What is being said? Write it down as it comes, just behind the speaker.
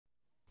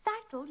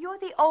Gretel, you're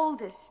the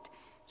oldest.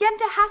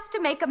 Yenta has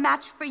to make a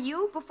match for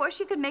you before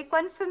she could make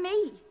one for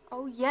me.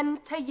 Oh,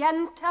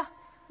 Yenta.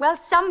 Well,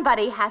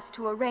 somebody has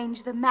to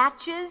arrange the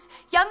matches.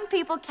 Young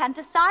people can't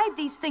decide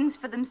these things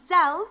for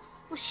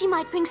themselves. Well, she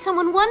might bring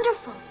someone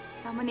wonderful.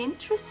 Someone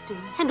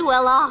interesting. And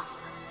well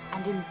off.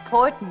 And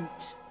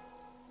important.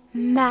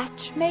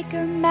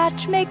 Matchmaker,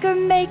 matchmaker,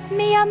 make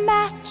me a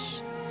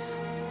match.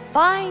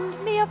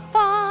 Find me a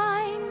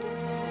find,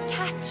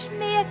 catch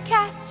me a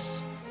catch.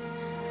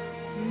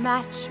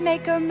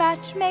 Matchmaker,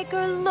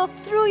 matchmaker, look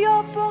through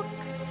your book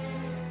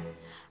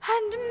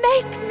and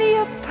make me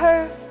a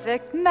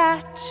perfect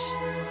match.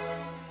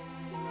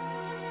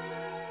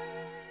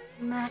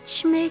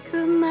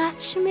 Matchmaker,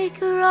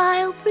 matchmaker,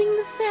 I'll bring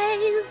the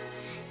veil.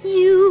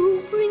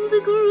 You bring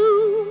the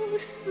groom,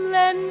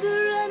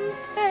 slender and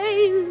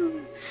pale.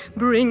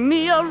 Bring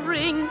me a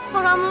ring, for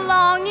I'm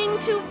longing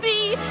to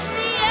be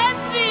the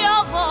envy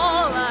of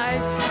all I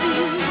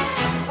see.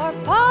 Or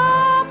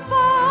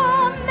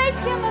Papa, make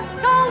him a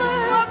scholar.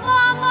 Or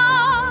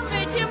Mama,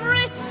 make him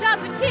rich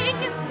as a king.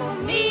 For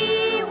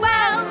me,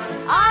 well,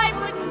 I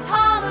wouldn't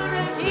holler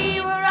if he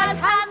were as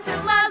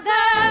handsome as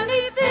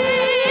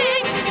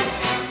anything.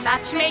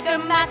 Matchmaker,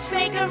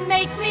 matchmaker,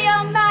 make me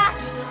a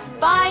match.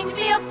 Find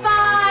me a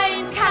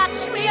find,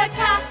 catch me a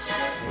catch.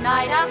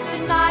 Night after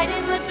night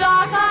in the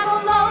dark I'm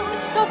alone,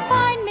 so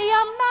find me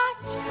a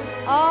match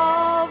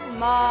of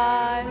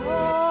my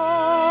own.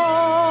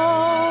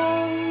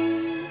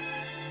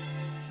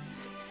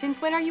 Since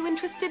when are you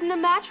interested in a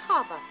match,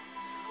 Chava?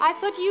 I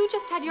thought you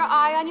just had your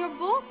eye on your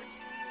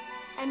books.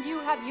 And you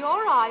have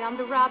your eye on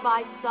the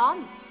rabbi's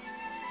son.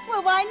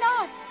 Well, why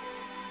not?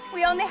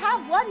 We only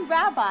have one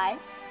rabbi,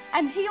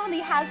 and he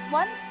only has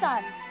one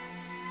son.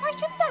 Why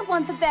shouldn't I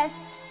want the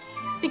best?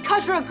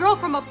 Because you're a girl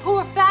from a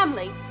poor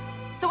family.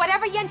 So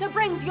whatever Yenta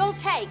brings, you'll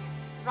take,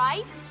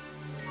 right?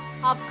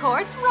 Of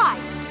course,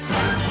 right.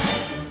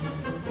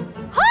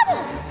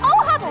 Huddle! Oh,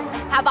 Huddle!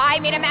 Have I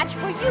made a match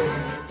for you?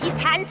 He's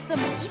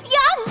handsome, he's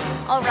young.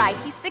 All right,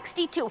 he's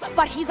 62,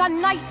 but he's a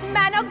nice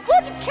man, a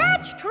good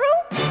catch. True?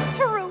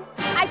 True.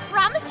 I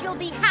promise you'll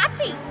be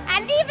happy.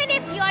 And even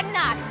if you're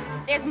not,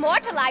 there's more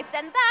to life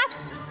than that.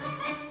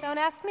 Don't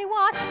ask me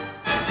what.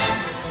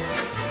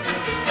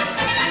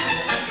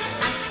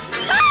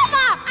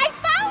 Mama! I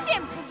found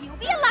him! Will you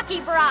be a lucky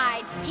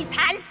bride? He's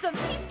handsome,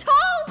 he's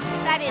tall.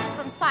 That is,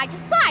 from side to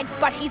side.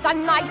 But he's a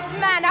nice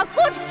man, a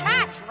good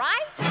catch,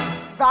 right?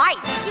 Right.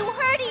 You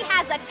heard he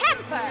has a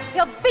temper.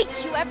 He'll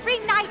beat you every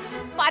night.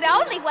 But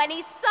only when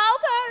he's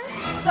sober.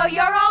 So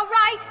you're all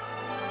right?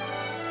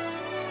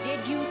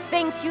 Did you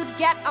think you'd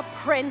get a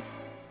prince?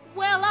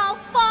 Well, I'll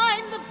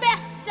find the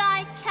best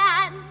I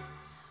can.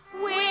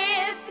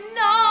 With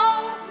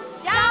no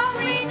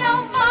dowry,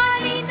 no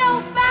money,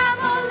 no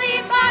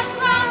family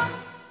background.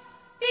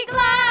 Be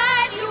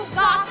glad you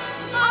got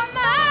a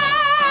man.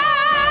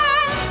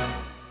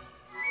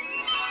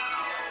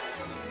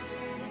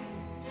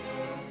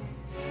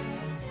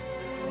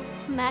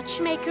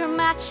 Matchmaker,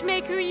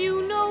 matchmaker,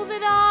 you know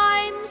that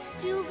I'm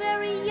still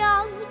very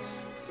young.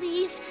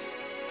 Please,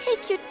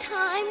 take your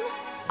time.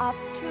 Up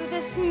to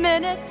this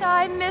minute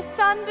I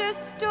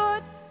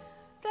misunderstood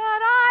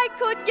that I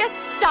could get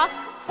stuck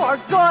for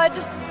good.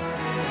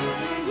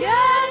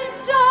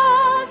 Yenta,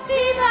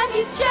 see that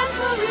he's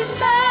gentle,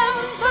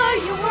 remember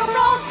you were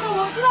also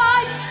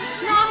obliged.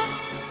 It's not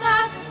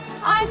that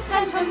I'm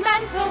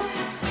sentimental,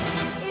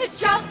 it's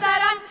just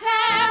that I'm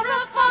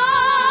terrified.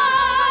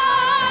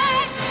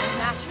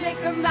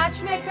 Matchmaker,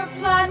 matchmaker,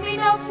 plan me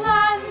no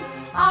plans,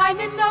 I'm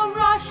in no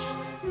rush,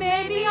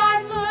 maybe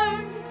I've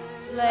learned.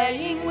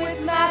 Playing with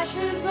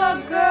matches,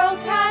 a girl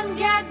can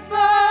get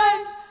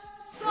burned.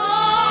 So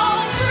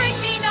bring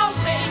me no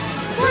ring,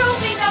 groom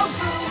me no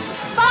groom,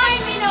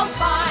 find me no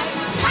find,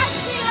 catch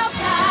me no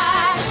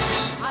catch,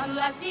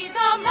 unless he's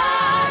a man.